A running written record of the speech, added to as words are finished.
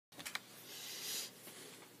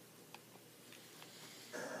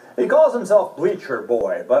He calls himself Bleacher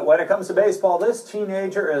Boy, but when it comes to baseball, this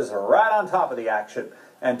teenager is right on top of the action.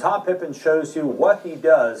 And Tom Pippin shows you what he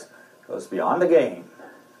does goes beyond the game.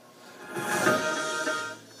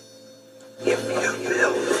 If you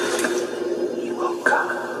build, he will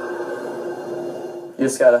come. You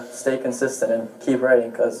just gotta stay consistent and keep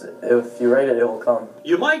writing, because if you write it, it will come.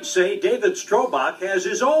 You might say David Strobach has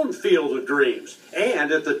his own field of dreams.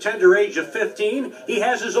 And at the tender age of 15, he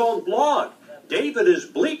has his own blog. David is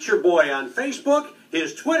Bleacher Boy on Facebook.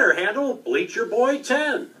 His Twitter handle,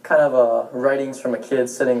 BleacherBoy10. Kind of writings from a kid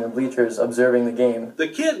sitting in the bleachers observing the game. The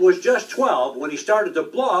kid was just 12 when he started to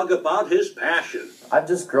blog about his passion. I've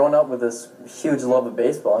just grown up with this huge love of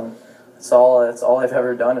baseball, and it's all I've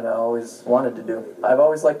ever done, and I always wanted to do. I've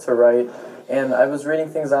always liked to write, and I was reading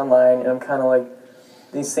things online, and I'm kind of like,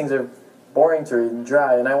 these things are boring to read and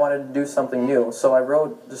dry, and I wanted to do something new. So I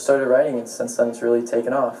just started writing, and since then it's really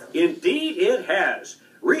taken off. Indeed it has.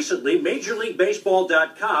 Recently,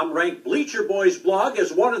 MajorLeagueBaseball.com ranked Bleacher Boy's blog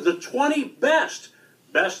as one of the 20 best.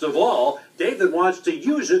 Best of all, David wants to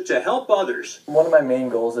use it to help others. One of my main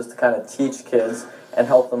goals is to kind of teach kids and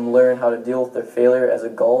help them learn how to deal with their failure as a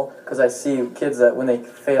goal, because I see kids that when they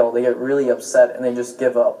fail, they get really upset and they just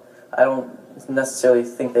give up. I don't necessarily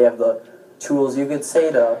think they have the tools, you could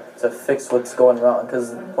say, to fix what's going wrong,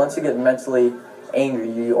 because once you get mentally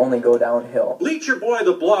angry, you only go downhill. Bleacher Boy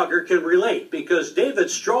the blogger can relate because David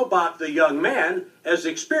Strobach the young man has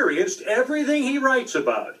experienced everything he writes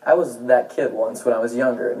about. I was that kid once when I was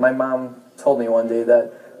younger. My mom told me one day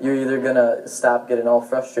that you're either going to stop getting all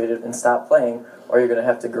frustrated and stop playing, or you're going to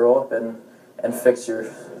have to grow up and fix your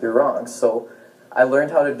wrongs. So I learned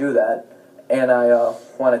how to do that, and I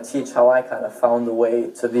want to teach how I kind of found the way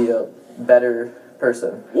to be a better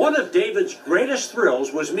person. One of David's greatest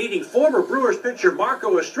thrills was meeting former Brewers pitcher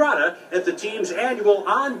Marco Estrada at the team's annual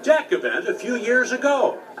On Deck event a few years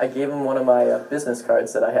ago. I gave him one of my business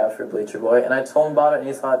cards that I have for Bleacher Boy, and I told him about it,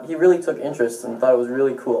 and he really took interest and thought it was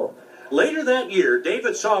really cool. Later that year,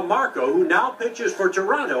 David saw Marco, who now pitches for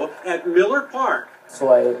Toronto, at Miller Park.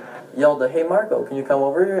 So I yelled, "Hey Marco, can you come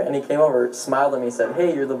over here?" And he came over, smiled at me, said,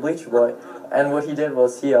 "Hey, you're the Bleacher Boy." And what he did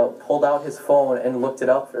was he pulled out his phone and looked it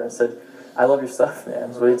up for her and said, "I love your stuff, man,"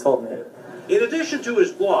 is what he told me. In addition to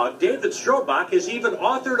his blog, David Strobach has even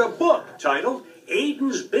authored a book titled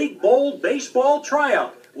Aiden's Big Bold Baseball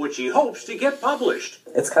Tryout, which he hopes to get published.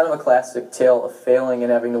 It's kind of a classic tale of failing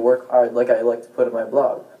and having to work hard, like I like to put in my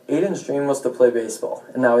blog. Aiden's dream was to play baseball,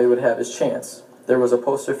 and now he would have his chance. There was a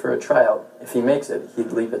poster for a tryout. If he makes it,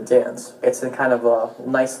 he'd leap and dance. It's in kind of a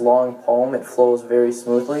nice long poem. It flows very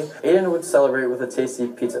smoothly. Aiden would celebrate with a tasty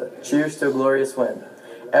pizza. Cheers to a glorious win.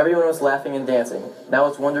 Everyone was laughing and dancing. Now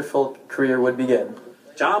his wonderful career would begin.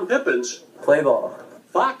 Tom Pippins, Play ball.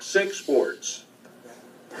 Fox 6 Sports.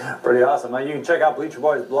 Pretty awesome. You can check out Bleacher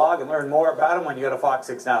Boy's blog and learn more about him when you go to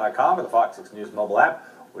fox6now.com or the Fox 6 News mobile app.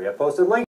 We have posted links.